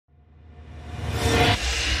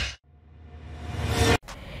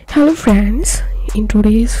Hello friends, in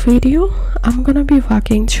today's video I'm gonna be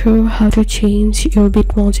walking through how to change your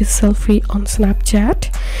Bitmoji selfie on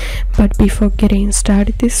Snapchat. But before getting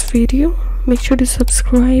started this video, make sure to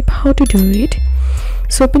subscribe. How to do it: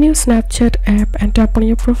 so open your Snapchat app and tap on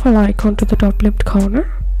your profile icon to the top left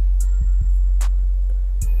corner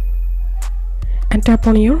and tap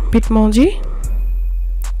on your Bitmoji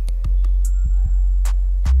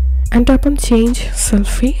and tap on Change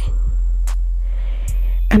Selfie,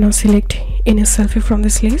 and now select any selfie from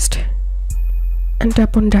this list and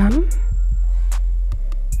tap on done.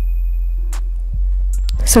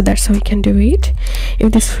 So that's how you can do it.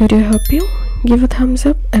 If this video helped you, give a thumbs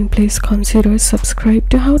up and please consider subscribe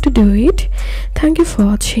to how to do it. Thank you for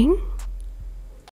watching.